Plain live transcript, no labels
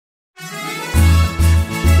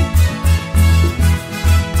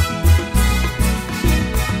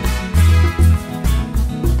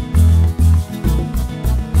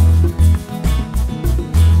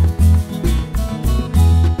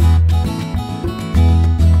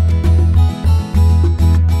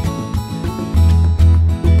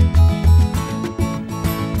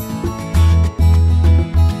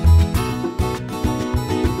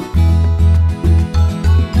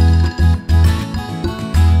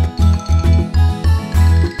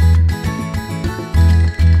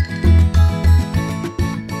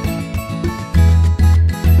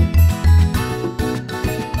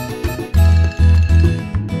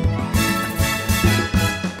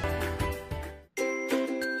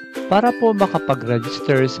Para po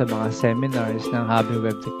makapag-register sa mga seminars ng Hobby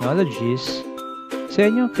Web Technologies sa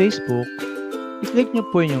inyong Facebook, i-click nyo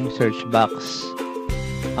po yung search box.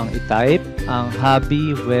 Ang i-type ang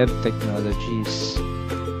Hobby Web Technologies.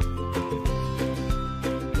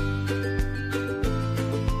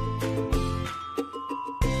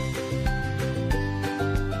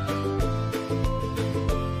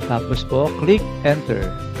 Tapos po, click Enter.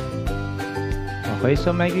 Okay,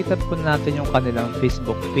 so makikita po natin yung kanilang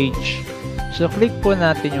Facebook page. So, click po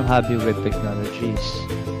natin yung Hobby Web Technologies.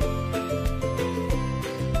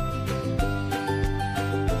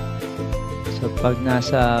 So, pag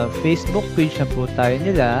nasa Facebook page na po tayo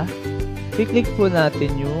nila, i-click po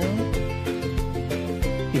natin yung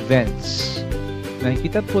Events.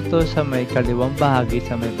 Makikita po to sa may kaliwang bahagi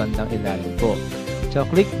sa may bandang ilalim po. So,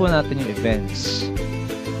 click po natin yung Events.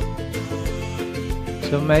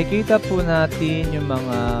 So, makikita po natin yung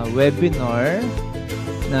mga webinar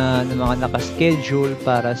na mga nakaschedule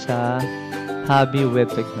para sa Hobby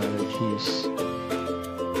Web Technologies.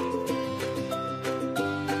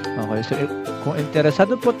 Okay, so kung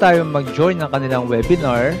interesado po tayo mag-join ng kanilang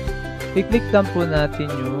webinar, i-click lang po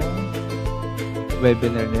natin yung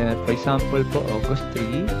webinar na. For example po, August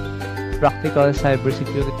 3, Practical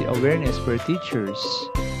Cybersecurity Awareness for Teachers.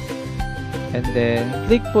 And then,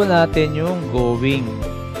 click po natin yung going.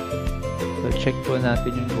 So, check po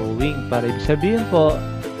natin yung going. Para ibig sabihin po,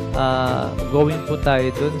 going po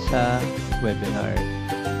tayo dun sa webinar.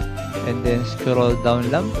 And then, scroll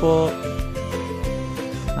down lang po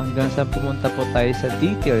hanggang sa pumunta po tayo sa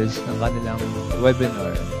details ng kanilang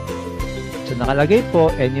webinar. So, nakalagay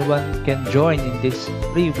po, anyone can join in this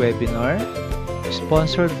free webinar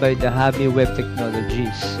sponsored by the Hobby Web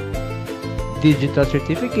Technologies. Digital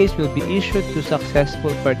certificates will be issued to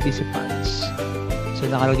successful participants. So,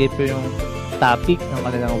 nakalagay po yung topic ng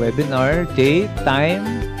kanilang webinar, date, time,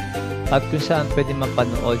 at kung saan pwede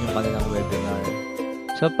mapanood yung kanilang webinar.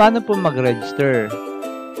 So, paano po mag-register?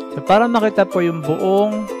 So, para makita po yung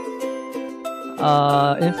buong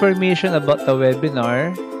information about the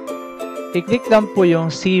webinar, i-click lang po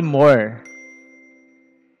yung See More.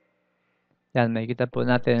 Yan, makikita po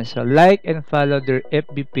natin. So, like and follow their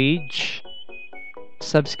FB page.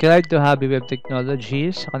 Subscribe to Hobby Web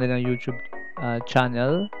Technologies sa kanilang YouTube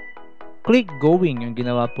channel. Click Going yung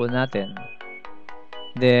ginawa po natin.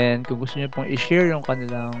 Then, kung gusto niyo pong i-share yung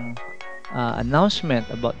kanilang announcement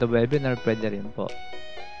about the webinar, pwede rin po.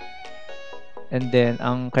 And then,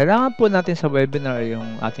 ang kailangan po natin sa webinar ay yung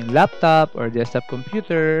ating laptop or desktop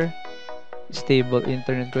computer, stable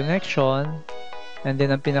internet connection, and then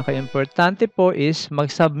ang pinaka-importante po is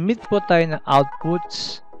mag-submit po tayo ng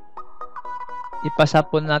outputs. Ipasa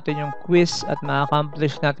po natin yung quiz at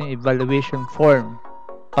ma-accomplish natin yung evaluation form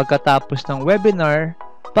pagkatapos ng webinar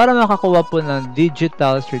para makakuha po ng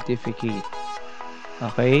digital certificate.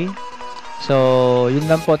 Okay? So, yun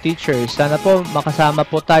lang po, teachers. Sana po makasama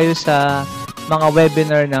po tayo sa mga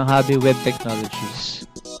webinar ng Hobby Web Technologies.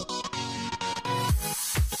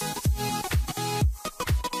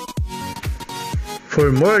 For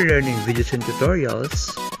more learning videos and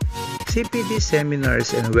tutorials, CPD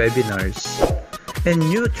seminars and webinars, and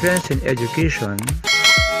new trends in education,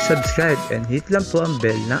 subscribe and hit lang po ang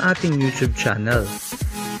bell ng ating YouTube channel.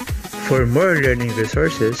 For more learning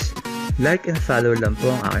resources, like and follow lang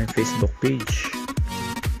po ang aking Facebook page.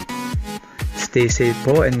 Stay safe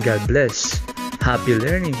po and God bless. Happy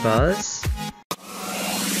learning, pals!